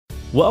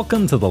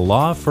Welcome to the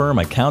Law Firm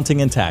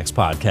Accounting and Tax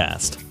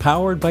Podcast,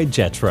 powered by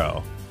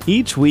Jetro.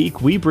 Each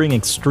week, we bring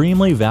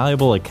extremely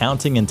valuable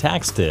accounting and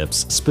tax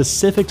tips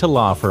specific to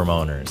law firm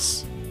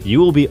owners. You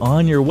will be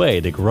on your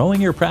way to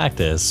growing your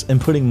practice and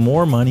putting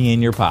more money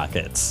in your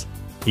pockets.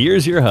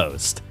 Here's your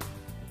host.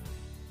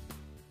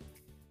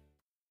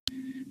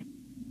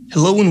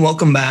 Hello and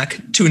welcome back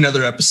to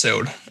another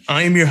episode.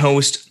 I am your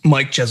host,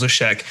 Mike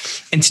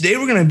Jezoshek, and today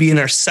we're going to be in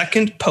our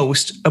second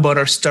post about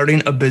our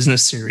Starting a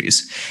Business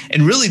series.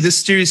 And really,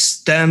 this series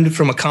stemmed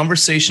from a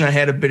conversation I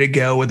had a bit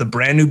ago with a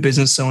brand new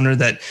business owner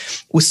that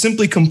was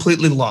simply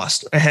completely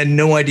lost. I had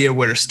no idea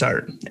where to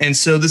start. And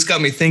so this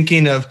got me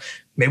thinking of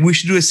maybe we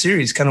should do a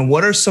series, kind of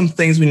what are some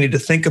things we need to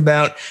think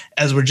about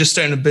as we're just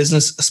starting a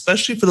business,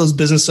 especially for those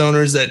business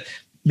owners that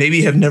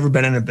maybe have never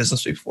been in a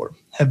business before,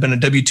 have been a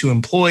W-2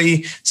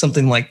 employee,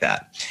 something like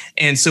that.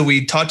 And so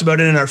we talked about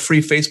it in our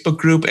free Facebook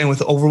group, and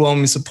with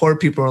overwhelming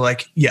support, people are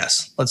like,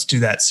 yes, let's do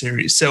that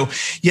series. So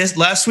yes,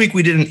 last week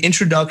we did an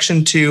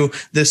introduction to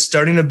this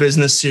Starting a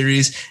Business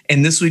series,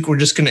 and this week we're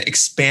just going to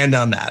expand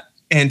on that.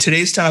 And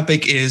today's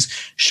topic is,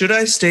 should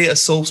I stay a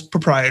sole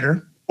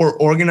proprietor or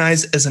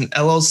organize as an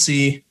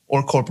LLC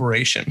or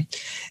corporation?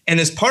 And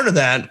as part of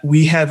that,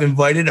 we have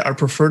invited our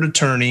preferred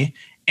attorney,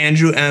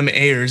 Andrew M.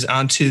 Ayers,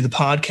 onto the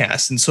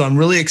podcast. And so I'm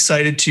really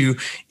excited to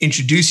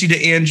introduce you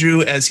to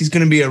Andrew, as he's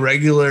going to be a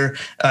regular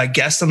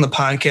guest on the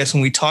podcast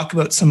when we talk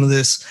about some of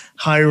this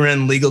higher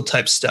end legal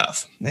type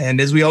stuff. And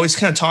as we always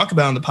kind of talk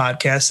about on the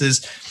podcast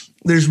is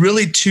there's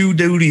really two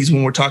duties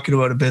when we're talking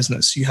about a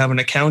business. You have an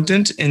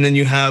accountant and then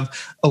you have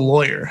a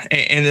lawyer.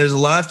 And there's a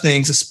lot of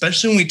things,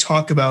 especially when we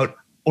talk about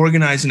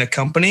organizing a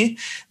company,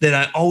 that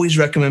I always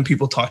recommend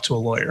people talk to a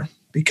lawyer,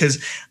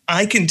 because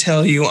I can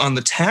tell you on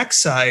the tax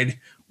side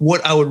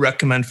what I would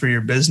recommend for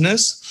your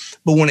business.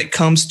 But when it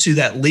comes to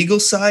that legal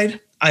side,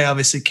 I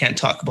obviously can't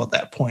talk about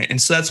that point. And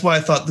so that's why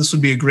I thought this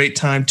would be a great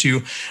time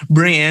to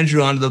bring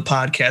Andrew onto the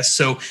podcast.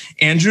 So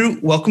Andrew,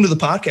 welcome to the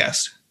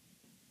podcast.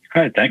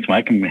 All right. Thanks,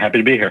 Mike. I'm happy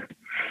to be here.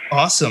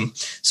 Awesome.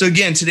 So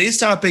again, today's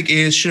topic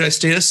is, should I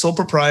stay as sole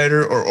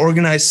proprietor or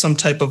organize some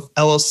type of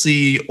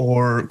LLC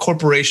or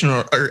corporation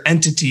or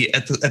entity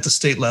at the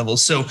state level?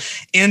 So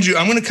Andrew,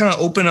 I'm going to kind of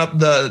open up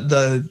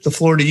the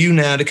floor to you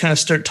now to kind of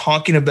start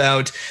talking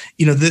about,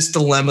 this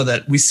dilemma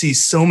that we see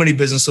so many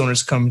business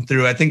owners come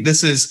through. I think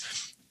this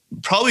is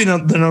probably the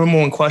number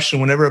one question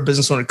whenever a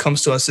business owner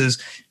comes to us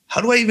is, how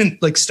do I even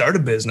start a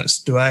business?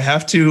 Do I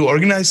have to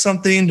organize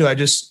something?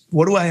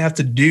 What do I have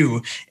to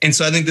do? And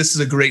so I think this is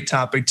a great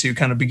topic to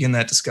kind of begin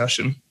that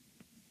discussion.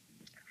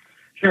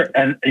 Sure.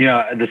 And,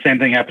 the same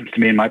thing happens to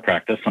me in my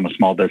practice. I'm a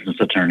small business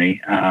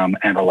attorney.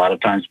 And a lot of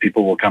times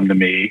people will come to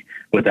me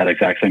with that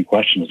exact same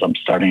question: as I'm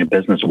starting a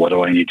business, what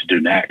do I need to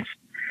do next?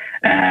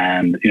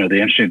 And, the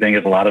interesting thing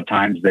is a lot of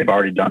times they've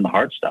already done the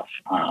hard stuff.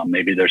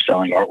 Maybe they're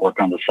selling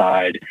artwork on the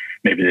side.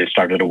 Maybe they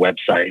started a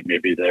website.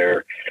 Maybe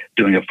they're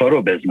doing a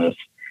photo business.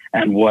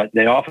 And what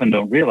they often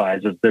don't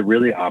realize is they're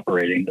really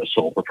operating a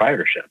sole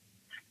proprietorship.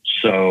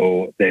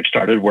 So they've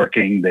started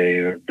working.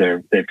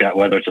 They've got,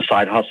 whether it's a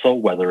side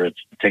hustle, whether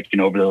it's taking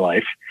over their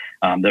life,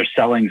 they're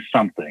selling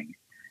something,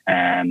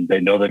 and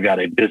they know they've got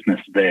a business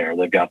there.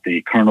 They've got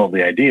the kernel of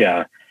the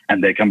idea,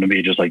 and they come to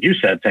me, just like you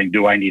said, saying,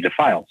 "Do I need to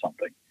file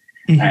something?"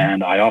 Mm-hmm.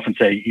 And I often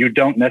say, you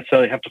don't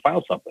necessarily have to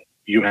file something.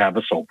 You have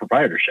a sole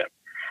proprietorship.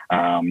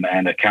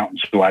 And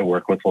accountants who I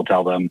work with will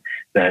tell them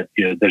that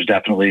there's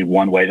definitely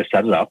one way to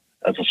set it up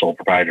as a sole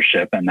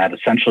proprietorship, and that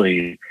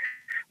essentially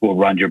will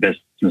run your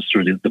business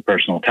through the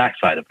personal tax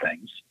side of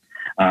things.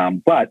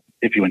 But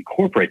if you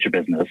incorporate your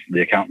business, the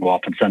accountant will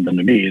often send them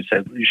to me and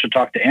say, you should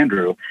talk to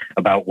Andrew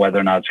about whether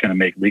or not it's going to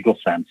make legal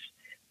sense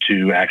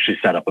to actually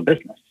set up a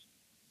business.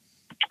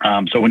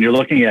 So when you're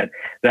looking at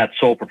that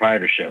sole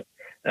proprietorship,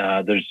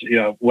 there's,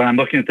 when I'm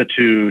looking at the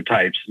two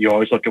types, you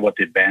always look at what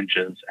the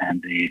advantages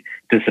and the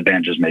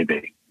disadvantages may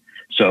be.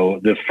 So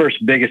the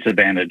first biggest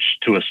advantage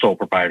to a sole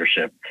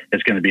proprietorship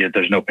is going to be that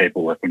there's no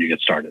paperwork when you get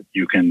started.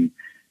 You can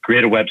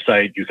create a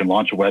website, you can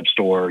launch a web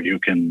store, you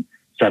can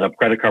set up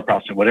credit card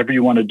processing, whatever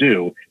you want to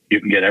do, you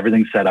can get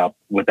everything set up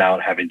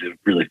without having to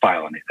really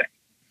file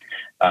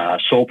anything.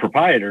 Sole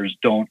proprietors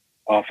don't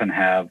often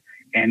have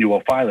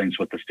annual filings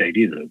with the state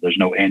either. There's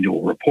no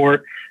annual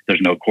report,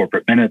 there's no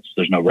corporate minutes,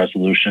 there's no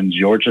resolutions.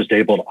 You're just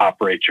able to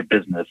operate your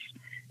business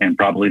in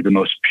probably the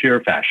most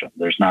pure fashion.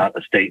 There's not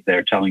a state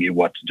there telling you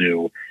what to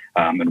do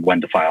and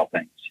when to file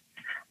things.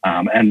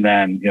 And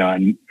then,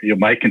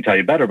 Mike can tell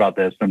you better about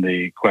this. And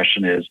the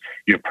question is,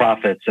 your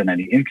profits and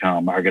any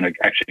income are going to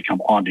actually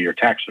come onto your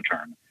tax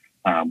return,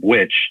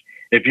 which,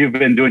 if you've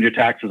been doing your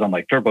taxes on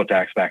like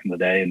TurboTax back in the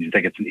day and you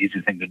think it's an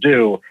easy thing to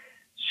do,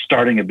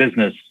 starting a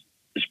business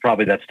is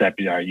probably that step.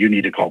 You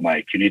need to call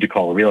Mike. You need to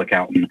call a real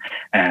accountant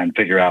and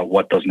figure out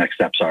what those next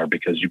steps are,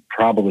 because you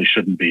probably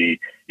shouldn't be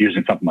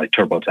using something like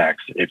TurboTax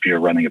if you're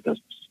running a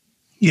business.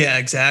 Yeah,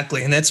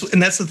 exactly. And that's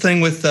the thing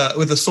with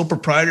a sole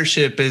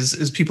proprietorship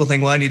is people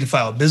think, well, I need to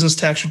file a business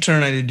tax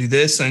return. I need to do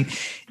this. And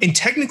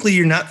technically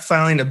you're not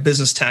filing a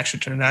business tax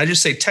return. And I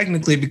just say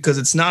technically because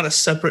it's not a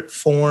separate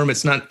form.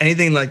 It's not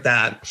anything like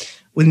that.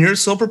 When you're a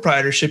sole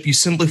proprietorship, you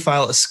simply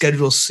file a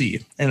Schedule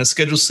C, and a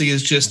Schedule C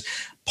is just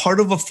part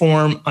of a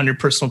form on your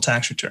personal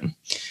tax return.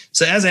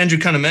 So as Andrew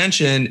kind of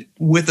mentioned,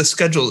 with a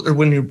schedule, or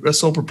when you're a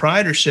sole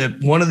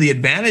proprietorship, one of the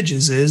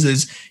advantages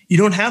is you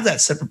don't have that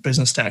separate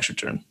business tax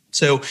return.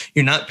 So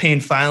you're not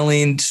paying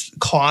filing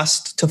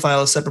cost to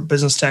file a separate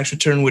business tax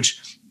return,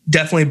 which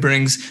definitely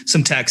brings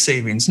some tax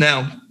savings.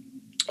 Now,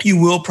 you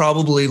will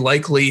probably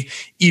likely,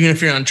 even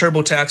if you're on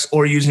TurboTax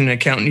or using an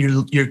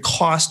accountant, your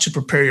cost to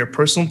prepare your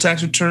personal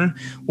tax return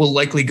will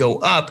likely go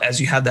up as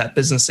you have that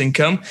business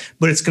income,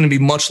 but it's going to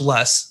be much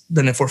less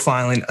than if we're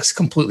filing a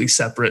completely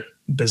separate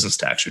business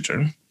tax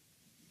return.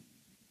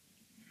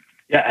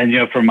 Yeah. And,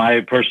 for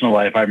my personal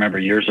life, I remember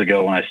years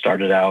ago when I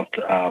started out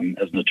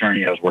as an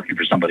attorney, I was working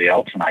for somebody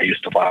else and I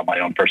used to file my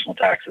own personal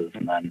taxes.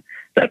 And then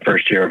that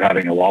first year of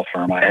having a law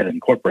firm, I had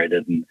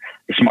incorporated. And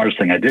the smartest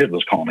thing I did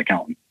was call an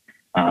accountant.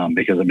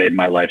 Because it made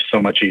my life so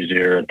much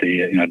easier at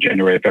the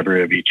January,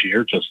 February of each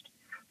year, just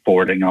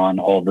forwarding on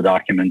all the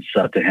documents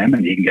to him,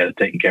 and he can get it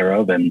taken care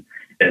of. And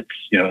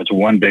it's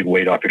one big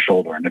weight off your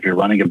shoulder. And if you're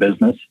running a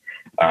business,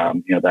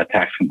 that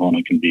tax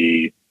component can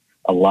be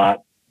a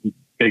lot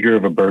bigger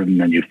of a burden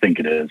than you think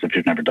it is if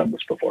you've never done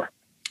this before.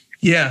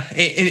 Yeah.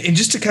 And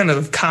just to kind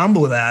of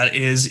combo that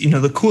is,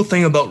 the cool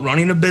thing about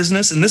running a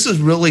business, and this is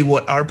really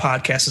what our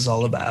podcast is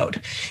all about,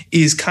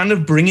 is kind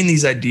of bringing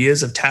these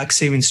ideas of tax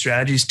saving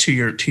strategies to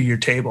your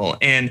table.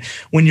 And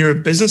when you're a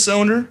business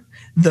owner,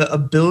 the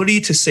ability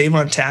to save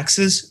on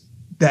taxes,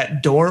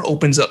 that door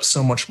opens up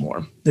so much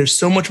more. There's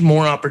so much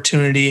more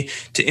opportunity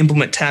to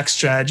implement tax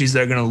strategies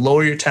that are going to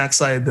lower your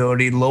tax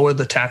liability, lower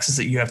the taxes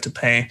that you have to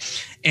pay.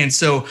 And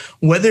so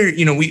whether,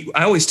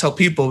 I always tell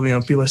people,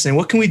 people are saying,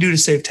 what can we do to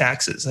save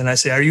taxes? And I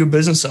say, are you a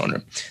business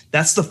owner?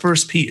 That's the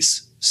first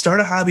piece. Start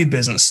a hobby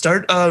business,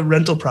 start a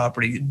rental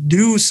property,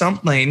 do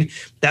something.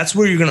 That's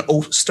where you're going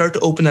to start to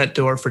open that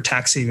door for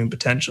tax saving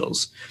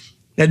potentials.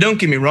 Now, don't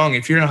get me wrong.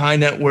 If you're a high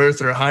net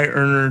worth or a high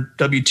earner,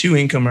 W-2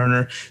 income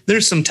earner,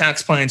 there's some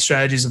tax planning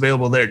strategies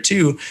available there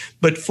too.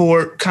 But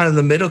for kind of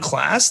the middle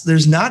class,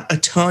 there's not a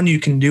ton you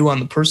can do on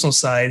the personal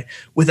side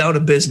without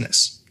a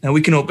business. Now,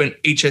 we can open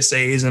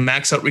HSAs and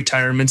max out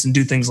retirements and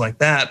do things like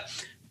that.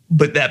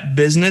 But that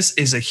business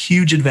is a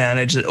huge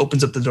advantage that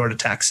opens up the door to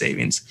tax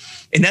savings.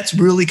 And that's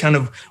really kind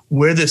of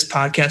where this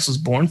podcast was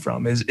born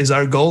from, is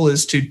our goal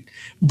is to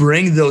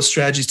bring those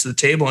strategies to the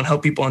table and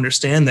help people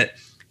understand that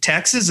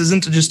taxes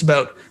isn't just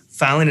about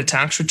filing a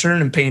tax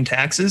return and paying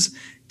taxes.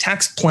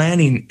 Tax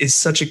planning is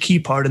such a key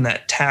part in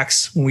that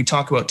tax. When we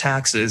talk about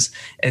taxes,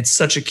 it's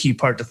such a key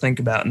part to think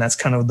about. And that's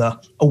kind of the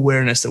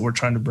awareness that we're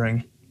trying to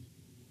bring.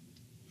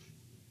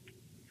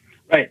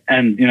 Right.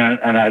 And,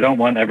 and I don't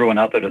want everyone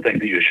out there to think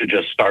that you should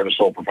just start a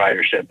sole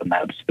proprietorship and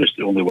that's just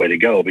the only way to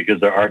go,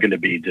 because there are going to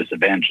be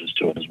disadvantages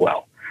to it as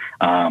well.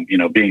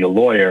 Being a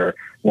lawyer,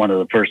 one of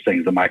the first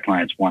things that my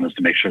clients want is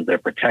to make sure they're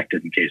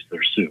protected in case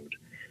they're sued.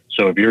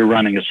 So if you're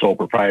running a sole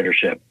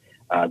proprietorship,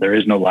 there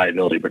is no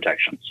liability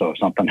protection. So if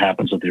something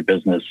happens with your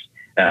business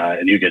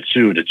and you get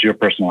sued, it's your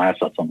personal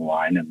assets on the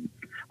line. And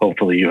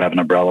hopefully you have an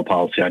umbrella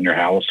policy on your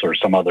house or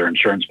some other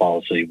insurance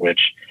policy,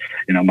 which,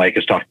 Mike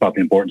has talked about the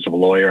importance of a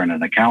lawyer and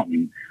an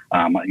accountant.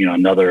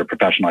 Another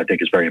professional I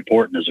think is very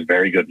important is a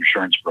very good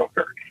insurance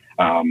broker.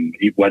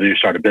 Whether you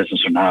start a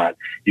business or not,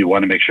 you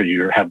want to make sure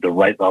you have the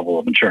right level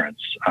of insurance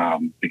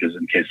because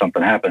in case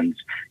something happens,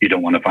 you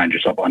don't want to find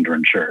yourself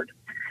underinsured.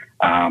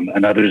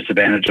 Another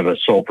disadvantage of a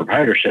sole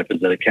proprietorship is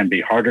that it can be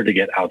harder to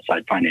get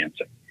outside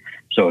financing.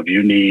 So if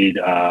you need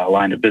a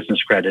line of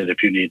business credit,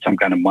 if you need some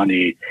kind of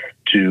money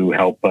to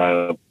help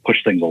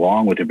push things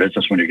along with your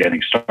business when you're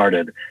getting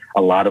started,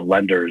 a lot of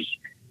lenders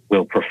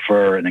will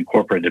prefer an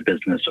incorporated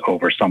business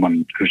over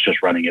someone who's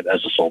just running it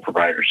as a sole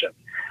proprietorship.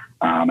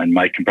 And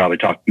Mike can probably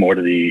talk more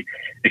to the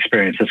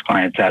experience his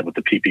clients had with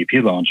the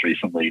PPP loans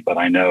recently. But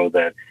I know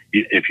that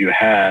if you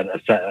had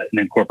an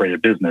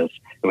incorporated business,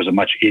 it was a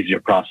much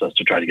easier process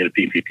to try to get a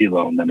PPP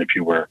loan than if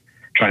you were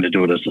trying to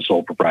do it as a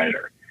sole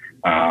proprietor.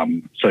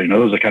 So,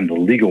 those are kind of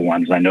the legal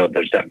ones. I know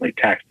there's definitely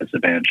tax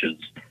disadvantages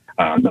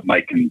that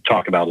Mike can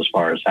talk about as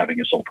far as having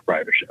a sole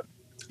proprietorship.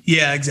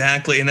 Yeah,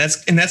 exactly. And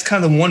that's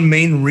kind of the one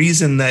main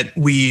reason that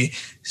we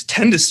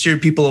tend to steer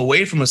people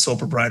away from a sole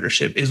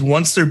proprietorship is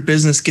once their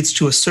business gets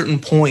to a certain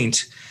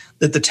point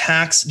that the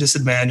tax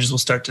disadvantages will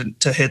start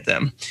to hit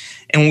them.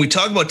 And when we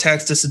talk about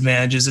tax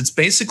disadvantages, it's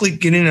basically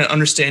getting an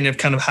understanding of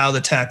kind of how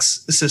the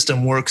tax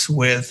system works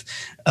with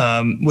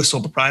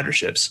sole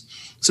proprietorships.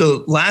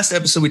 So last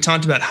episode, we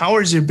talked about how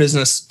is your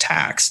business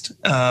taxed?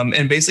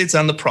 And basically it's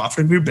on the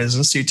profit of your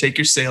business. So you take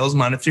your sales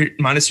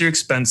minus your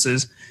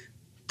expenses,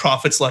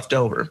 profits left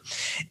over.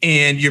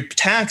 And you're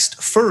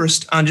taxed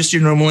first on just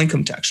your normal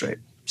income tax rate.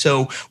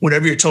 So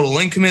whatever your total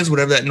income is,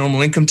 whatever that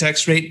normal income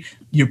tax rate,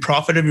 your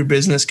profit of your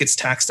business gets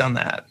taxed on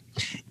that.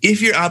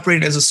 If you're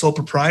operating as a sole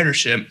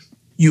proprietorship,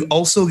 you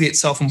also get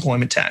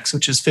self-employment tax,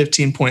 which is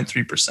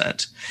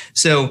 15.3%.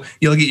 So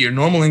you'll get your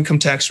normal income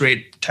tax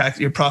rate,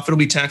 your profit will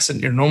be taxed at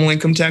your normal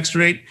income tax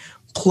rate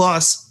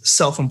plus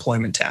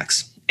self-employment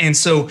tax. And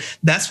so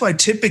that's why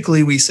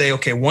typically we say,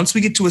 okay, once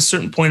we get to a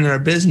certain point in our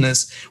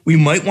business, we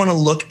might want to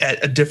look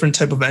at a different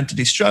type of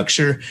entity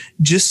structure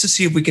just to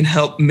see if we can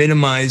help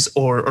minimize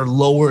or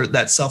lower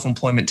that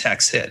self-employment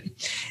tax hit.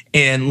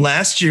 And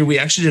last year, we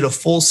actually did a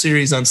full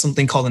series on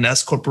something called an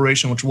S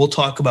corporation, which we'll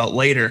talk about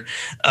later.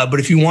 But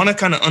if you want to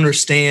kind of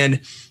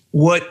understand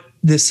what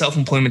this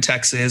self-employment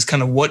tax is,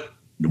 kind of what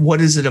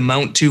does it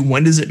amount to?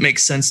 When does it make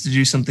sense to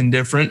do something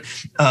different?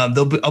 I'll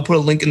put a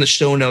link in the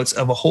show notes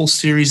of a whole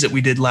series that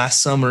we did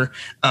last summer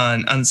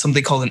on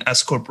something called an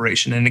S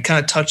corporation, and it kind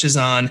of touches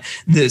on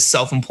this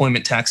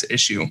self-employment tax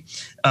issue.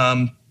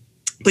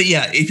 But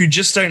yeah, if you're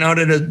just starting out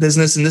at a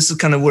business, and this is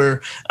kind of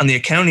where on the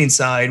accounting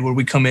side where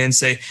we come in and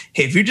say,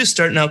 hey, if you're just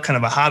starting out kind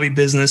of a hobby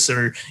business,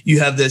 or you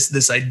have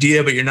this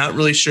idea, but you're not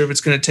really sure if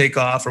it's going to take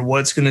off or what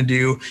it's going to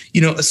do,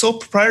 a sole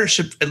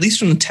proprietorship, at least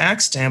from the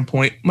tax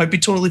standpoint, might be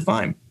totally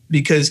fine,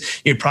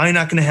 because you're probably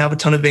not going to have a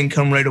ton of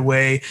income right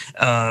away.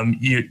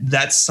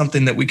 That's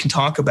something that we can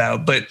talk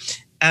about. But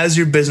as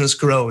your business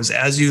grows,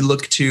 as you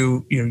look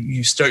to,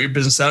 you start your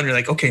business out and you're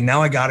like, okay,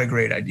 now I got a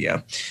great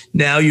idea.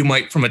 Now you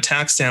might, from a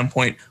tax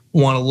standpoint,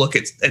 want to look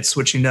at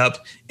switching up.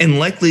 And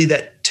likely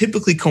that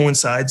typically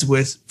coincides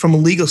with, from a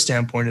legal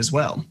standpoint as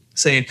well,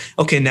 saying,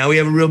 okay, now we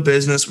have a real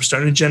business. We're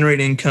starting to generate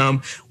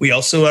income. We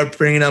also are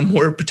bringing on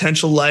more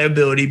potential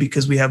liability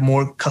because we have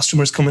more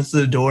customers coming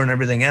through the door and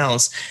everything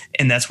else.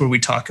 And that's where we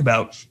talk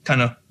about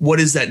kind of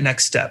what is that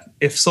next step?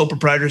 If sole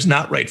proprietor is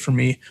not right for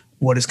me,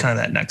 what is kind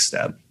of that next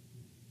step?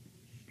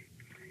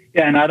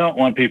 Yeah, and I don't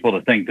want people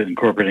to think that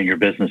incorporating your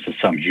business is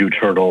some huge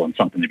hurdle and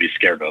something to be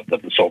scared of,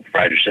 that the sole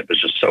proprietorship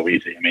is just so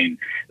easy. I mean,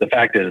 the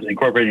fact is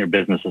incorporating your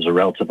business is a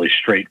relatively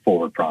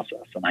straightforward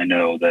process. And I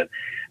know that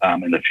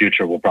in the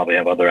future, we'll probably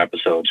have other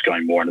episodes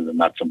going more into the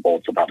nuts and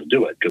bolts of how to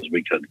do it, because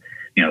we could,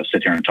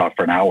 sit here and talk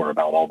for an hour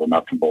about all the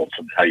nuts and bolts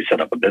of how you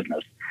set up a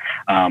business.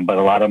 But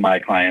a lot of my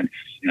clients,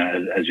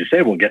 as you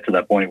say, will get to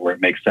that point where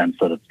it makes sense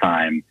that it's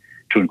time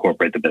to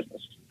incorporate the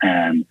business.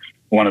 And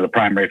one of the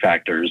primary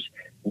factors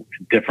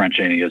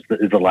differentiating is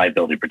the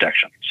liability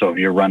protection. So if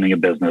you're running a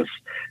business,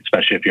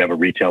 especially if you have a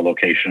retail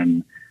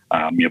location,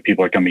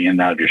 people are coming in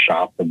and out of your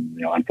shop, and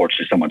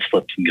unfortunately someone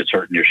slips and gets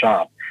hurt in your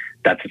shop.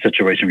 That's a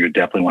situation where you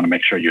definitely want to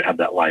make sure you have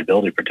that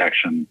liability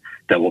protection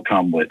that will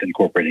come with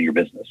incorporating your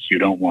business. You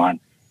don't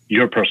want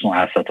your personal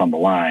assets on the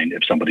line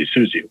if somebody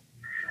sues you.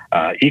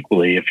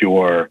 Equally, if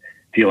you're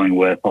dealing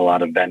with a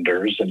lot of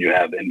vendors and you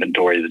have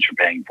inventory that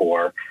you're paying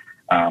for,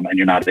 and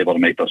you're not able to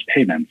make those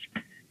payments,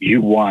 you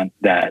want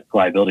that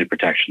liability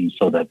protection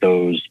so that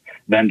those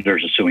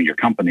vendors are suing your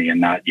company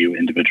and not you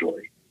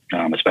individually.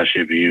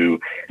 Especially if you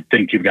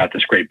think you've got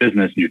this great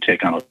business and you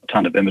take on a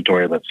ton of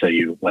inventory. Let's say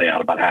you lay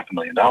out about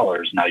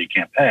 $500,000. Now you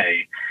can't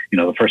pay.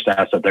 The first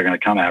asset they're going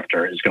to come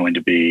after is going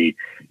to be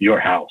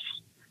your house.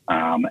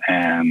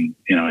 And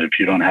if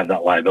you don't have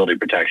that liability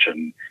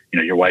protection,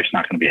 your wife's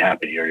not going to be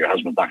happy, or your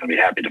husband's not going to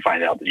be happy to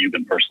find out that you've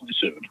been personally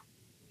sued.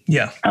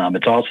 Yeah.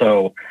 It's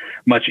also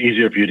much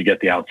easier for you to get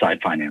the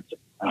outside financing.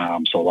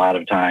 So a lot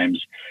of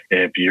times,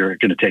 if you're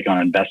going to take on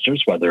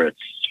investors, whether it's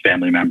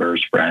family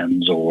members,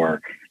 friends,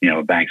 or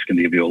banks can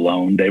give you a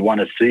loan, they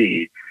want to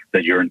see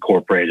that you're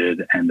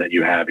incorporated and that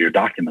you have your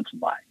documents in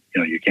line.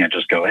 You can't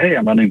just go, hey,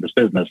 I'm running this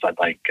business. I'd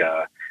like,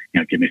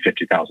 give me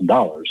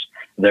 $50,000.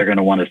 They're going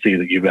to want to see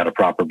that you've got a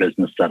proper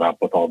business set up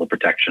with all the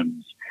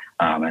protections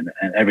and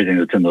everything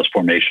that's in those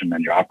formation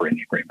and your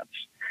operating agreements.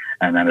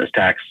 And then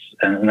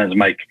as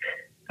Mike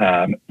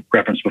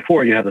referenced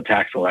before, you have the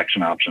tax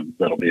election options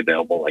that'll be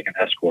available, like an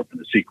S Corp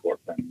and a C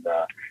Corp. And,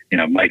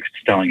 Mike's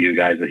telling you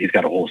guys that he's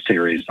got a whole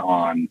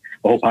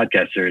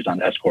podcast series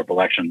on S Corp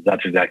elections.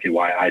 That's exactly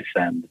why I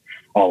send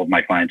all of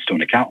my clients to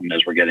an accountant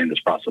as we're getting this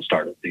process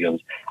started, because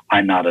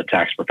I'm not a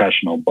tax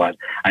professional, but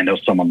I know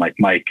someone like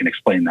Mike can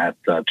explain that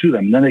to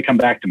them. And then they come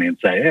back to me and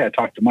say, hey, I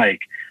talked to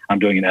Mike, I'm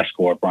doing an S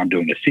Corp or I'm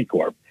doing a C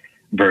Corp,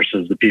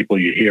 versus the people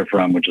you hear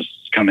from would just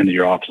come into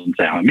your office and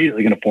say, I'm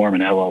immediately going to form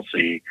an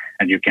LLC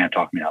and you can't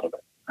talk me out of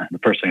it. And the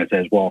first thing I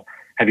say is, well,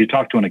 have you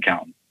talked to an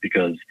accountant?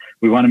 Because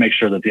we want to make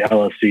sure that the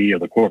LLC or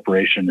the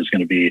corporation is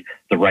going to be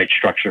the right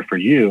structure for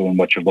you and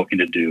what you're looking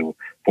to do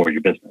for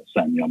your business.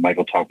 And, Mike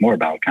will talk more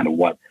about kind of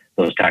what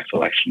those tax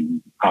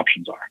election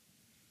options are.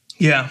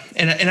 Yeah.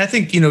 And I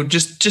think,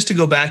 just to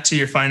go back to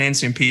your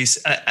financing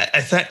piece,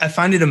 I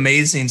find it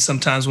amazing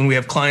sometimes when we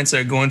have clients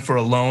that are going for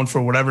a loan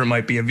for whatever it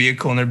might be, a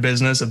vehicle in their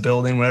business, a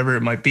building, whatever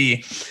it might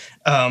be,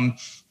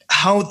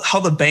 how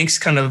the banks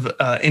kind of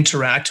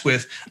interact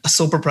with a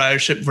sole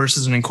proprietorship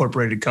versus an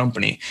incorporated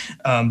company.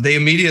 They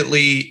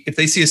immediately, if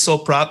they see a sole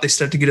prop, they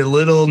start to get a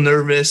little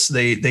nervous.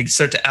 They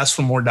start to ask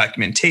for more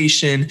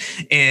documentation.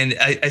 And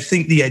I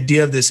think the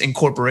idea of this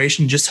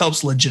incorporation just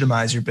helps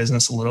legitimize your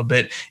business a little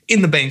bit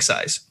in the bank's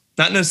eyes.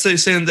 Not necessarily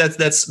saying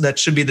that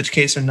should be the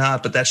case or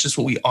not, but that's just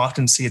what we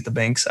often see at the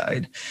bank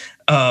side.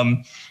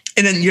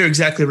 And then you're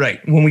exactly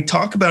right. When we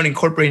talk about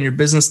incorporating your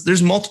business,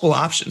 there's multiple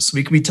options. So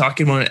we could be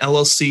talking about an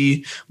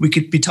LLC. We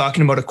could be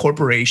talking about a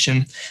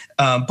corporation.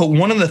 But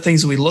one of the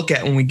things that we look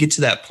at when we get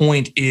to that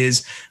point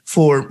is,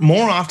 for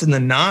more often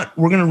than not,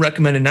 we're going to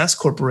recommend an S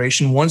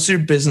corporation once your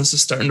business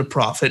is starting to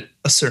profit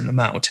a certain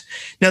amount.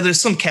 Now, there's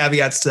some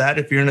caveats to that.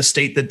 If you're in a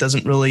state that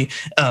doesn't really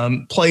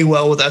play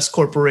well with S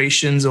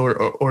corporations,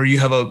 or you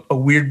have a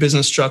weird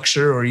business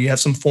structure, or you have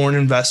some foreign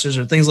investors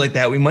or things like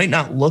that, we might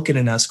not look at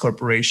an S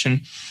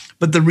corporation.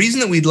 But the reason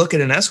that we look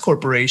at an S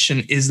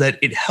corporation is that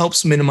it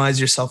helps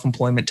minimize your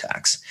self-employment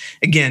tax.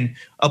 Again,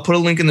 I'll put a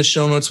link in the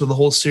show notes with the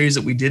whole series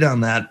that we did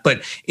on that.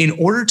 But in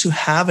order to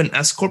have an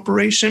S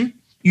corporation,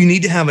 you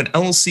need to have an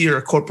LLC or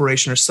a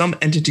corporation or some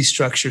entity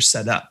structure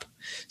set up.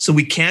 So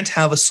we can't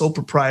have a sole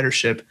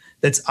proprietorship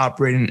that's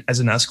operating as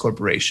an S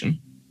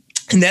corporation.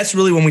 And that's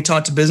really when we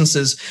talk to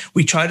businesses,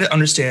 we try to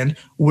understand,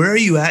 where are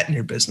you at in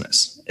your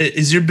business?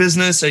 Is your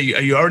business, are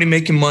you already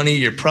making money?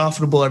 You're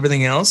profitable,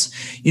 everything else?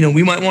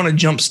 We might want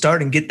to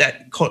jumpstart and get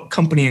that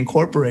company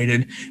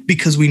incorporated,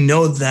 because we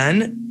know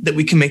then that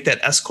we can make that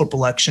S Corp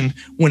election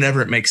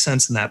whenever it makes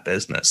sense in that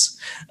business.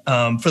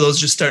 For those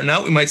just starting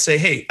out, we might say,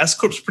 hey, S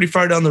Corp's pretty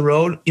far down the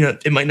road.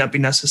 It might not be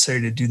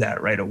necessary to do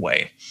that right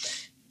away.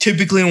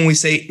 Typically, when we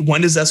say,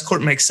 when does S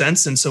Corp make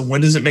sense? And so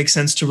when does it make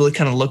sense to really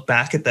kind of look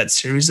back at that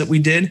series that we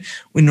did?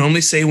 We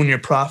normally say when you're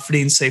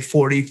profiting, say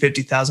 $40,000,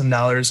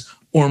 $50,000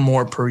 or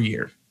more per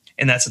year.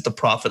 And that's at the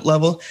profit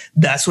level.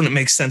 That's when it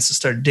makes sense to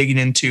start digging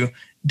into,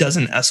 does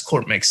an S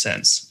Corp make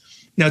sense?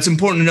 Now, it's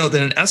important to note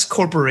that an S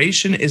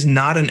corporation is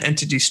not an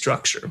entity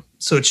structure.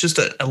 So it's just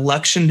an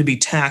election to be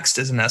taxed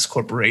as an S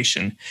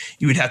corporation.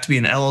 You would have to be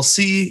an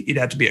LLC, you'd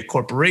have to be a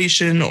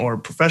corporation or a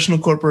professional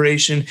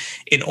corporation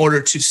in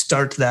order to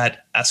start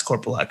that S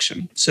Corp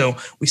election. So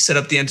we set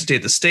up the entity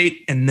at the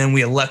state, and then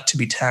we elect to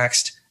be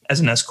taxed as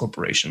an S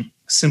corporation.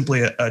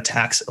 Simply a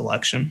tax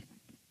election.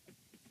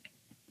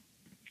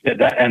 Yeah,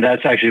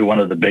 that's actually one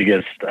of the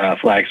biggest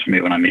flags for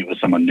me when I meet with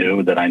someone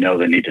new, that I know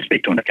they need to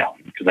speak to an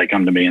accountant, because they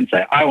come to me and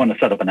say, I want to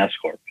set up an S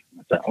Corp.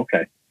 I say,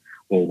 okay,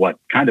 well, what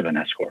kind of an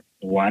S Corp?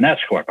 Well, an S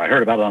Corp. I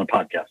heard about it on a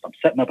podcast. I'm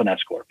setting up an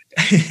S Corp.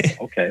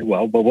 Okay,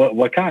 well, but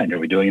what kind? Are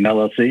we doing an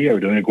LLC? Or are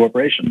we doing a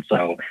corporation?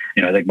 So,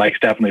 I think Mike's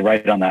definitely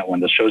right on that one.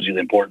 This shows you the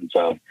importance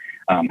of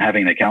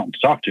having an accountant to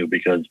talk to,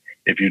 because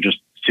if you just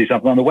see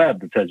something on the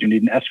web that says you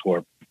need an S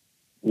Corp,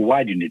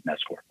 why do you need an S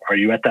Corp? Are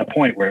you at that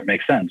point where it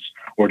makes sense?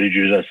 Or did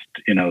you just,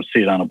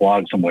 see it on a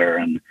blog somewhere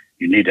and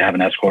you need to have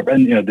an S Corp?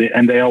 And,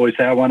 and they always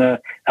say, I want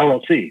a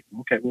LLC.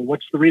 Okay, well,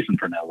 what's the reason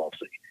for an LLC?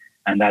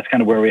 And that's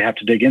kind of where we have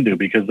to dig into,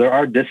 because there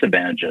are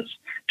disadvantages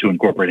to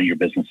incorporating your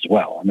business as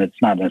well. And it's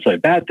not necessarily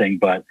a bad thing,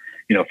 but,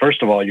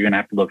 first of all, you're going to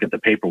have to look at the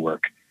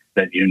paperwork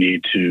that you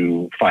need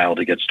to file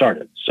to get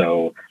started.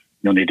 So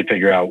you'll need to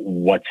figure out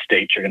what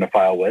state you're going to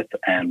file with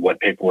and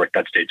what paperwork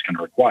that state's going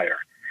to require.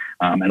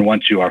 And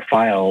once you are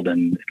filed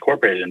and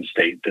incorporated in the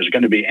state, there's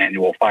going to be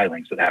annual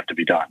filings that have to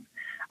be done.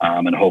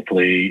 And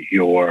hopefully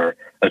your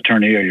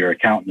attorney or your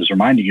accountant is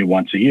reminding you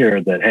once a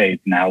year that, hey,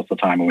 now's the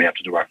time when we have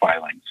to do our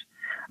filings.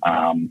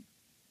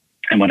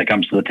 And when it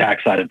comes to the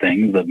tax side of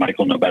things, that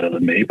Michael know better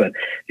than me, but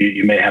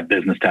you may have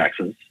business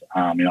taxes.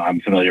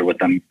 I'm familiar with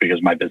them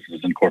because my business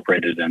is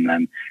incorporated and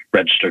then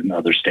registered in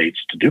other states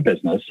to do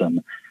business.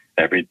 And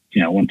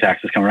when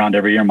taxes come around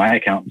every year, my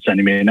accountant's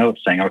sending me a note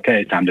saying,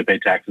 okay, time to pay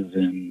taxes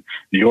in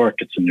New York,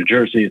 it's in New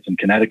Jersey, it's in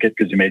Connecticut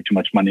because you made too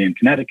much money in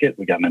Connecticut.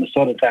 We got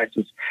Minnesota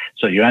taxes.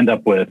 So you end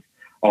up with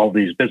all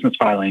these business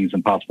filings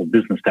and possible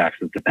business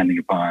taxes depending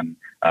upon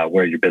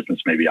where your business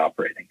may be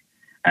operating.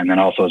 And then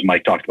also, as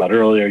Mike talked about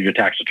earlier, your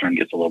tax return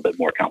gets a little bit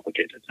more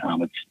complicated.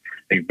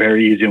 It's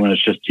very easy when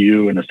it's just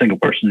you and a single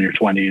person in your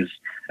 20s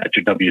at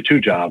your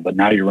W-2 job, but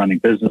now you're running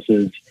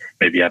businesses.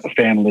 Maybe you have a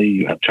family,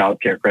 you have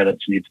childcare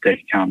credits you need to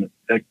take account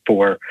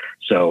for.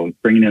 So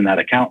bringing in that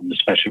accountant,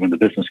 especially when the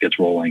business gets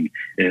rolling,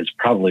 is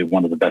probably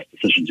one of the best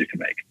decisions you can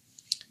make.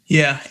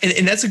 Yeah,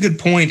 and that's a good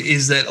point,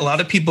 is that a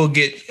lot of people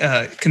get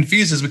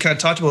confused, as we kind of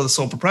talked about the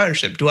sole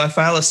proprietorship. Do I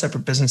file a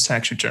separate business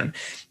tax return?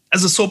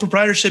 As a sole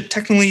proprietorship,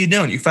 technically you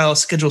don't. You file a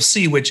Schedule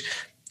C, which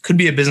could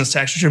be a business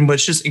tax return, but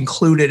it's just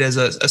included as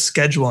a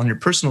schedule on your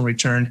personal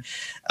return.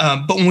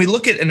 But when we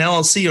look at an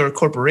LLC or a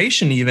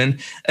corporation even,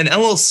 an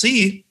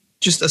LLC,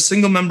 just a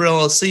single member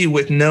LLC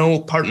with no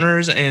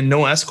partners and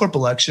no S Corp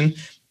election,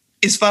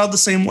 is filed the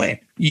same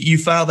way. You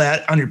file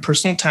that on your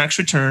personal tax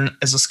return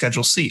as a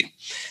Schedule C.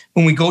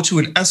 When we go to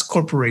an S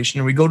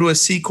corporation or we go to a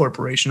C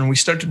corporation and we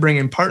start to bring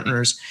in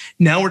partners,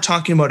 now we're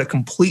talking about a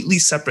completely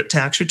separate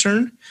tax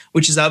return,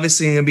 which is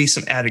obviously going to be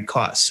some added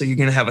costs. So you're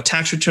going to have a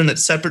tax return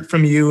that's separate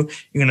from you.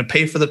 You're going to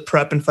pay for the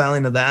prep and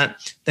filing of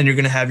that. Then you're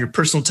going to have your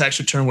personal tax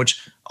return,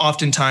 which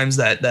oftentimes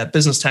that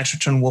business tax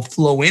return will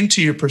flow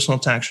into your personal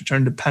tax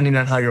return depending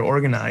on how you're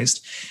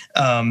organized.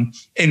 And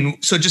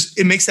so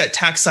it makes that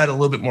tax side a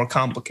little bit more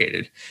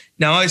complicated.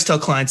 Now, I always tell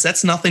clients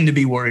that's nothing to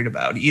be worried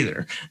about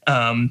either.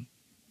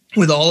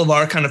 With all of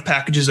our kind of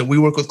packages that we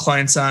work with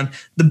clients on,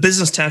 the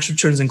business tax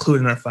return is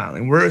included in our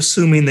filing. We're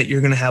assuming that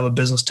you're going to have a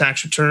business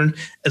tax return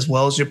as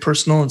well as your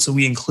personal. And so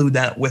we include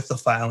that with the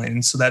filing.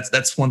 And so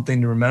that's one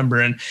thing to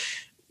remember. And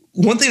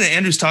one thing that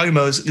Andrew's talking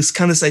about is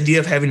kind of this idea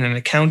of having an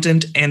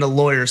accountant and a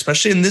lawyer,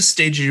 especially in this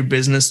stage of your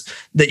business,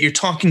 that you're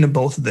talking to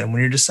both of them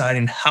when you're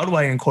deciding, how do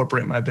I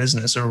incorporate my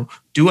business, or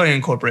do I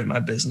incorporate my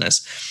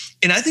business?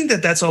 And I think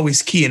that that's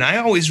always key. And I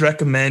always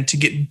recommend to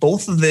get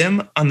both of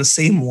them on the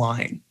same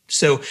line.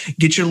 So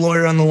get your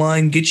lawyer on the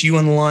line, get you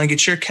on the line,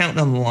 get your accountant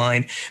on the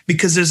line,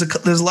 because there's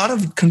a lot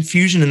of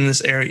confusion in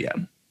this area.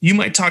 You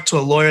might talk to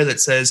a lawyer that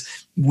says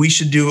we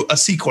should do a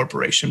C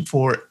corporation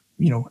for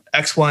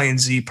X, Y, and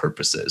Z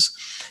purposes.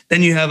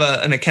 Then you have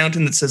an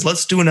accountant that says,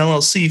 let's do an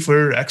LLC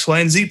for X, Y,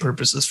 and Z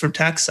purposes for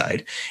tax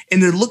side.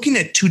 And they're looking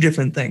at two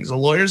different things. A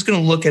lawyer is going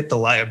to look at the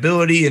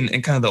liability and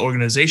kind of the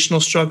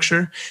organizational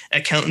structure.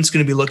 Accountant's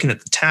going to be looking at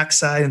the tax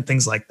side and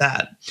things like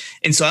that.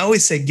 And so I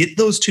always say, get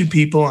those two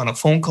people on a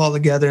phone call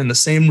together in the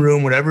same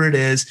room, whatever it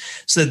is,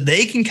 so that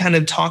they can kind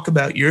of talk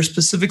about your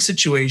specific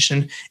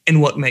situation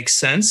and what makes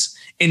sense,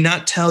 and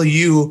not tell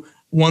you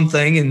one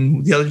thing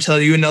and the other tell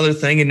you another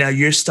thing, and now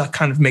you're stuck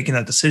kind of making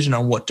that decision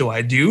on what do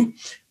I do.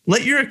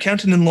 Let your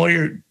accountant and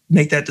lawyer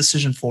make that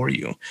decision for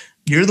you.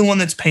 You're the one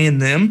that's paying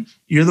them.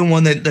 You're the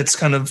one that's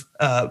kind of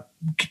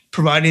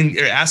providing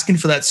or asking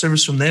for that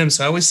service from them.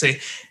 So I always say,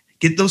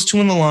 get those two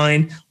on the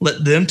line,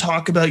 let them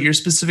talk about your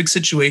specific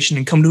situation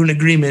and come to an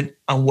agreement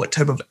on what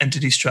type of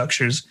entity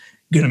structure is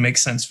going to make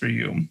sense for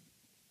you.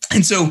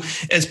 And so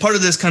as part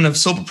of this kind of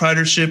sole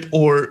proprietorship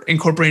or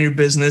incorporating your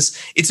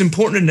business, it's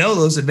important to know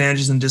those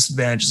advantages and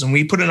disadvantages. And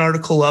we put an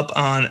article up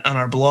on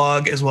our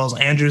blog, as well as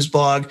Andrew's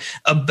blog,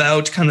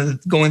 about kind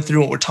of going through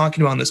what we're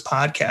talking about on this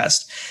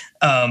podcast.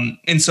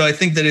 And so I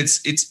think that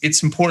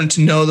it's important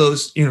to know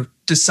those,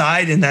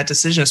 decide in that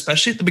decision,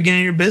 especially at the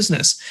beginning of your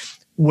business.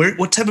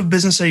 What type of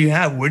business are you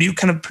have? Where do you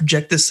kind of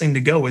project this thing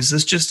to go? Is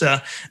this just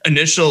a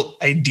initial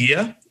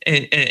idea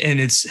and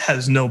it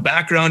has no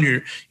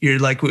background? You're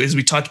like, as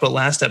we talked about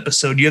last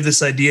episode, you have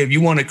this idea of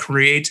you want to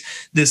create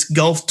this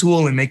golf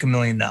tool and make $1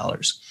 million.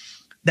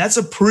 That's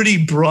a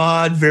pretty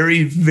broad,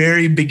 very,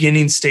 very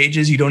beginning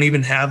stages. You don't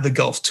even have the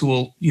golf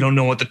tool. You don't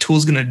know what the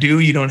tool's going to do.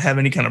 You don't have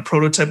any kind of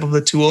prototype of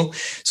the tool.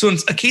 So in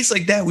a case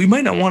like that, we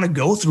might not want to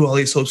go through all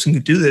these hopes and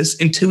to do this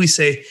until we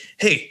say,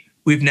 hey,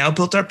 we've now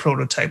built our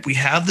prototype. We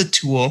have the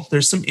tool.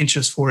 There's some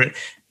interest for it.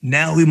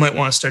 Now we might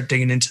want to start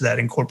digging into that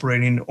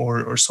incorporating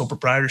or sole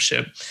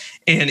proprietorship.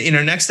 And in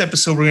our next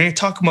episode, we're going to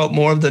talk about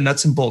more of the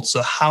nuts and bolts.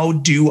 So how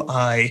do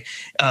I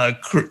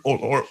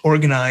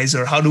organize,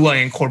 or how do I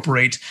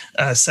incorporate,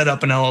 set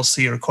up an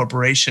LLC or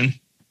corporation?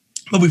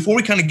 But before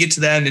we kind of get to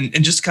that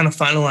and just kind of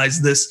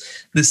finalize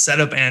this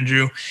setup,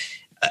 Andrew,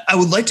 I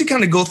would like to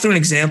kind of go through an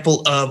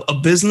example of a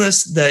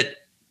business that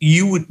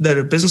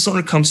a business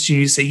owner comes to you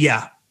and you say,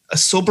 yeah, a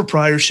sole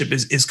proprietorship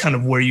is kind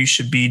of where you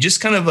should be. Just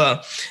kind of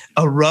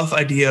a rough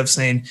idea of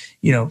saying,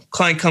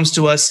 client comes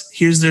to us,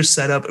 here's their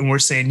setup, and we're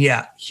saying,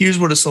 yeah, here's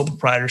what a sole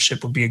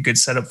proprietorship would be a good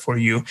setup for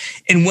you.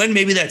 And when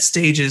maybe that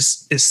stage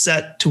is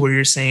set to where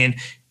you're saying,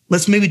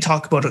 let's maybe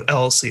talk about an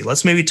LLC.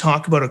 Let's maybe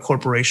talk about a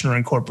corporation or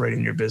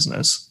incorporating your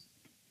business.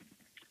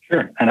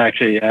 Sure. And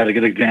actually, I had a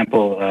good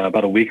example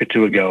about a week or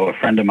two ago. A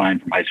friend of mine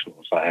from high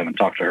school, so I haven't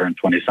talked to her in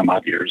 20 some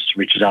odd years,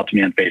 reaches out to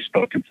me on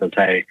Facebook and says,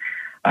 hey,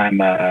 I've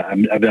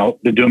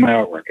been doing my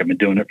artwork. I've been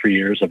doing it for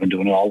years. I've been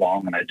doing it all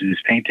along, and I do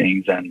these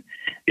paintings. And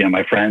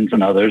my friends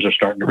and others are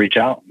starting to reach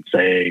out and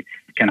say,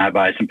 "Can I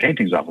buy some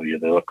paintings off of you?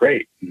 They look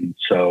great." And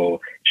so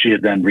she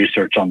had then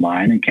researched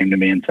online and came to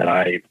me and said,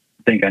 "I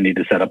think I need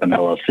to set up an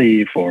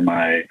LLC for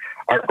my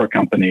artwork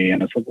company."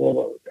 And I said,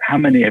 "Well, how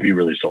many have you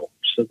really sold?"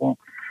 She said, "Well,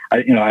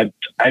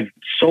 I've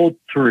sold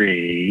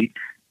 3.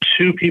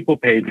 2 people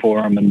paid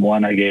for them, and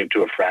 1 I gave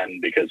to a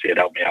friend because he had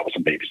helped me out with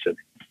some babysitting."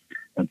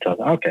 And so,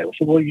 okay,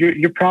 well,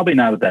 you're probably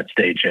not at that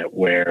stage yet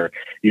where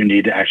you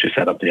need to actually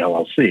set up the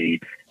LLC.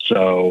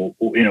 So,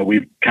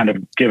 we've kind of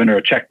given her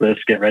a checklist,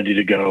 get ready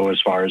to go as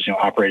far as,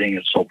 operating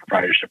as sole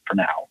proprietorship for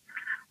now.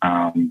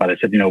 But I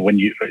said,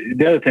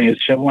 the other thing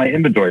is, my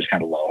inventory is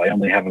kind of low. I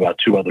only have about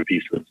 2 other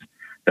pieces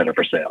that are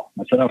for sale.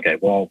 I said, okay,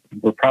 well,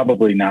 we're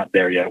probably not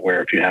there yet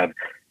where if you have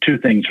 2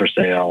 things for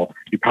sale,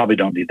 you probably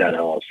don't need that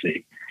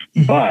LLC.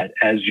 Mm-hmm. But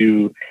as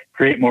you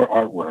create more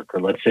artwork, or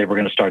let's say we're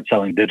going to start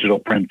selling digital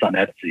prints on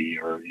Etsy,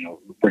 or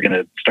we're going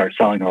to start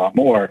selling a lot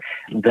more,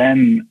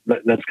 then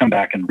let's come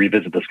back and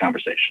revisit this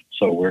conversation.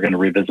 So we're going to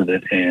revisit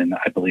it in,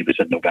 I believe we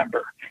said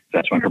November.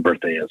 That's when her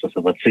birthday is. I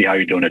said, let's see how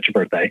you're doing at your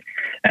birthday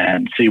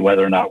and see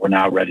whether or not we're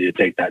now ready to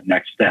take that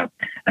next step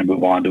and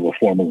move on to a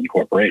formal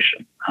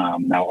incorporation.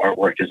 Now,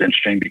 artwork is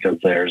interesting because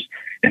there's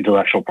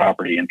intellectual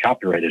property and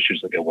copyright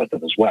issues that go with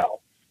it as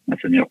well. I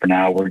said, for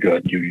now we're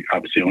good. You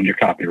obviously own your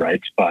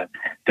copyrights, but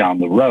down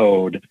the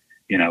road,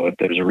 if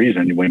there's a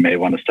reason, we may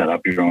want to set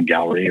up your own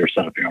gallery or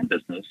set up your own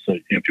business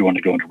if you want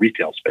to go into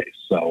retail space.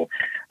 So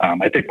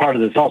I think part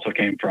of this also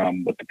came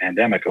from with the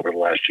pandemic over the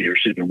last year.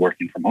 She's been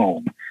working from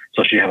home,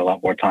 so she had a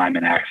lot more time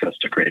and access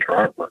to create her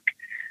artwork.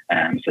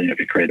 And so if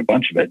you create a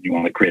bunch of it and you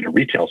want to create a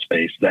retail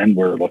space, then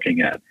we're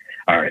looking at,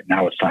 all right,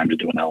 now it's time to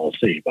do an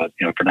LLC. But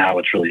for now,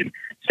 it's really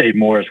stayed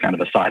more as kind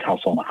of a side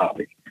hustle and a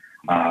hobby.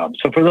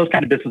 So for those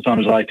kind of business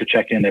owners, I like to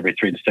check in every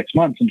 3 to 6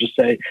 months and just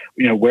say,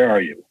 where are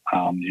you?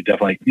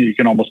 You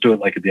can almost do it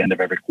like at the end of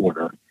every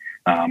quarter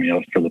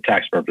For the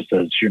tax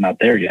purposes, you're not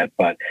there yet,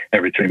 but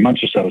every 3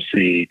 months or so,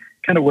 see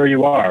kind of where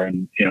you are.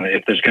 And,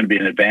 if there's going to be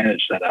an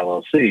advantage to that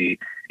LLC,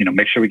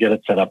 make sure we get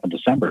it set up in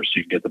December so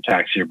you can get the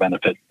tax year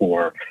benefit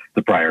for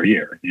the prior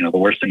year. The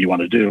worst thing you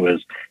want to do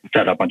is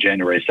set up on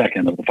January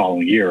 2nd of the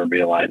following year and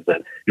realize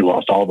that you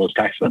lost all those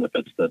tax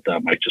benefits that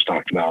Mike just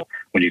talked about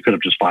when you could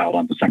have just filed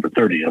on December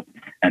 30th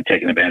and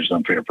taken advantage of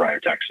them for your prior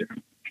tax year.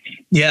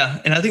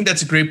 Yeah, and I think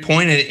that's a great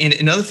point. And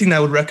another thing that I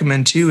would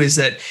recommend too is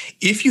that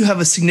if you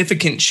have a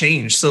significant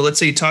change, so let's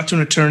say you talk to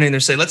an attorney and they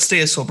say, let's stay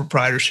as sole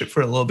proprietorship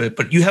for a little bit,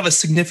 but you have a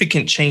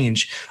significant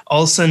change.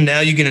 All of a sudden now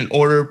you get an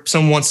order,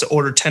 someone wants to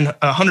order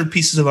 100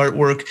 pieces of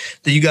artwork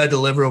that you got to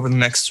deliver over the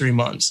next 3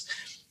 months.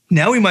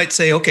 Now we might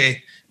say,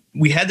 okay,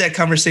 we had that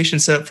conversation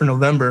set up for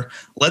November.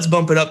 Let's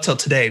bump it up till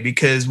today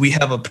because we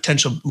have a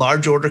potential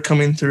large order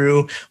coming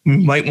through. We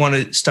might want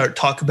to start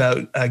talk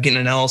about getting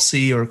an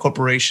LLC or a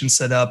corporation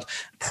set up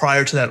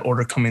prior to that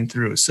order coming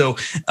through. So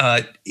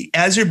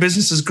as your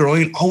business is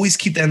growing, always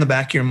keep that in the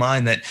back of your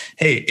mind that,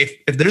 hey,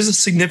 if there's a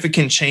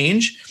significant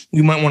change,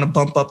 we might want to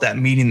bump up that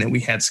meeting that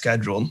we had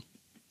scheduled.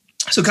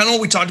 So kind of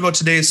what we talked about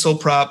today is sole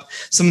prop.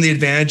 Some of the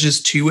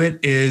advantages to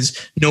it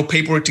is no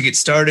paperwork to get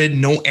started,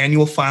 no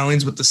annual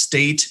filings with the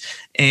state,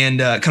 and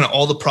kind of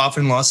all the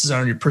profit and losses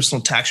are on your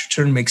personal tax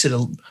return makes it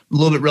a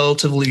little bit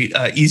relatively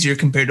easier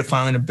compared to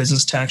filing a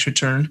business tax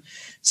return.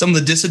 Some of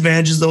the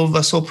disadvantages, though, of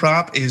a sole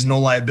prop is no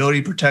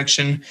liability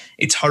protection.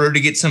 It's harder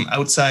to get some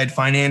outside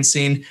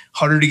financing,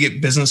 harder to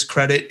get business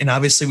credit. And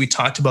obviously, we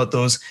talked about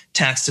those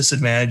tax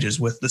disadvantages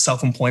with the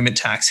self-employment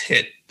tax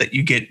hit that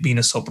you get being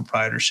a sole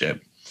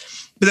proprietorship.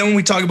 But then when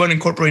we talk about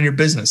incorporating your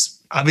business,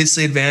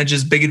 obviously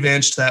big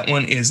advantage to that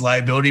one is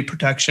liability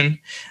protection.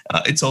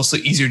 It's also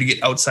easier to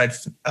get outside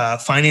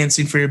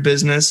financing for your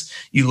business.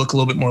 You look a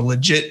little bit more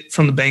legit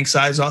from the bank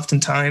size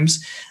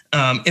oftentimes.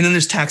 And then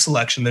there's tax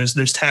election. There's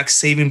tax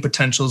saving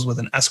potentials with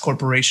an S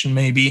corporation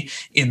maybe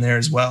in there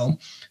as well.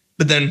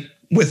 But then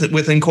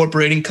with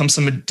incorporating comes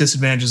some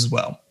disadvantages as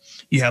well.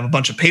 You have a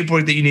bunch of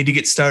paperwork that you need to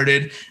get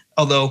started,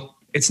 although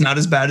it's not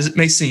as bad as it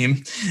may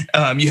seem.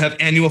 You have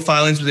annual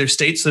filings with your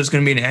state, so there's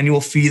going to be an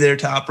annual fee there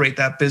to operate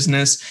that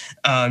business.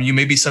 You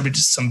may be subject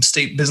to some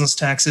state business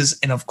taxes,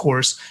 and of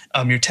course,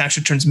 your tax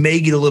returns may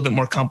get a little bit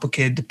more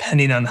complicated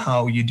depending on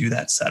how you do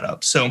that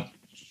setup. So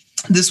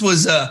this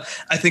was,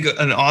 I think,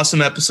 an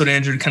awesome episode,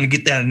 Andrew, to kind of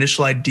get that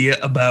initial idea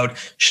about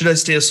should I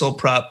stay a sole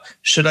prop?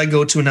 Should I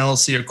go to an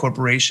LLC or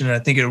corporation? And I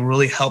think it'll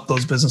really help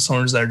those business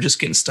owners that are just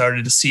getting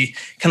started to see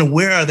kind of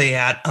where are they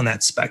at on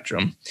that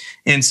spectrum.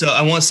 And so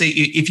I want to say,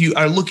 if you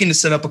are looking to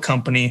set up a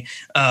company,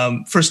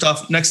 first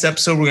off, next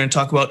episode, we're going to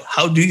talk about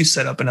how do you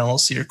set up an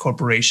LLC or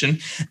corporation.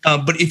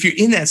 But if you're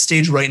in that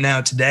stage right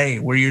now today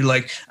where you're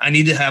like, I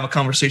need to have a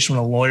conversation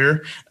with a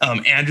lawyer,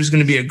 Andrew's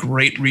going to be a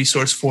great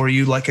resource for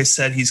you. Like I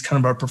said, he's kind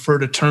of our preferred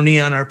attorney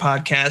on our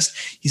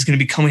podcast. He's going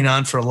to be coming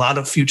on for a lot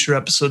of future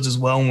episodes as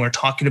well. And we're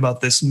talking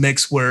about this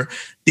mix where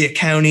the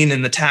accounting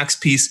and the tax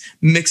piece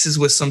mixes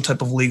with some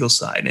type of legal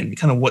side and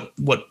kind of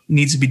what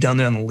needs to be done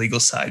there on the legal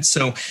side.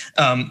 So,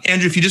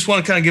 Andrew, if you just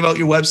want to kind of give out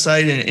your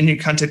website and your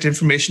contact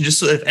information, just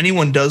so if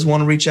anyone does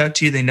want to reach out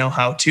to you, they know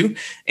how to.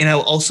 And I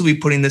will also be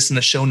putting this in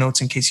the show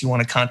notes in case you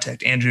want to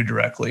contact Andrew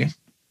directly.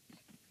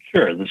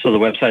 Sure. So the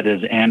website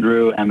is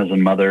Andrew, M as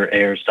in mother,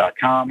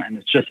 Ayers.com. And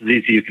it's just as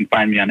easy. You can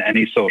find me on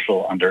any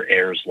social under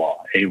Ayers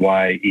Law,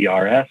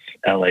 AYERS,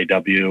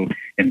 LAW,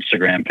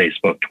 Instagram,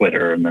 Facebook,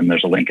 Twitter. And then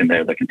there's a link in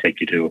there that can take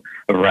you to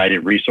a variety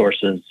of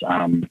resources.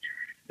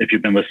 If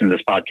you've been listening to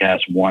this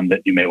podcast, one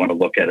that you may want to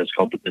look at is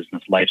called The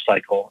Business Life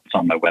Cycle. It's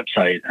on my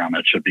website.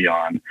 It should be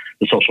on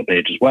the social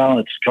page as well.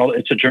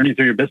 It's a journey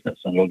through your business.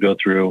 And we'll go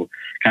through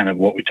kind of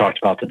what we talked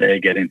about today,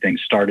 getting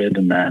things started.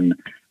 And then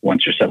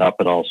once you're set up,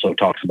 it also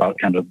talks about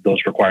kind of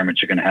those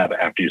requirements you're going to have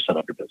after you set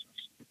up your business.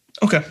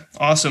 Okay,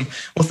 awesome.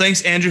 Well,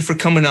 thanks, Andrew, for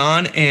coming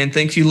on. And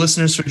thank you,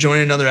 listeners, for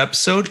joining another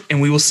episode.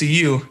 And we will see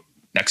you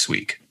next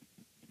week.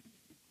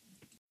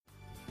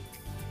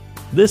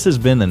 This has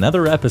been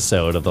another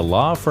episode of the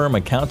Law Firm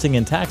Accounting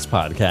and Tax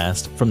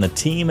Podcast from the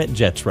team at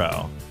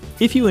Jetro.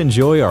 If you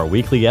enjoy our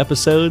weekly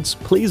episodes,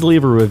 please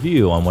leave a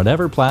review on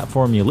whatever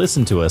platform you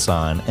listen to us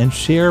on and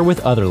share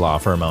with other law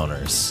firm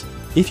owners.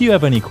 If you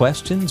have any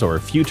questions or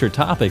future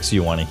topics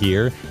you want to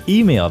hear,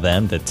 email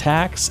them to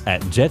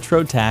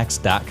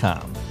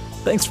tax@jetrotax.com.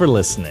 Thanks for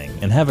listening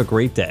and have a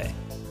great day.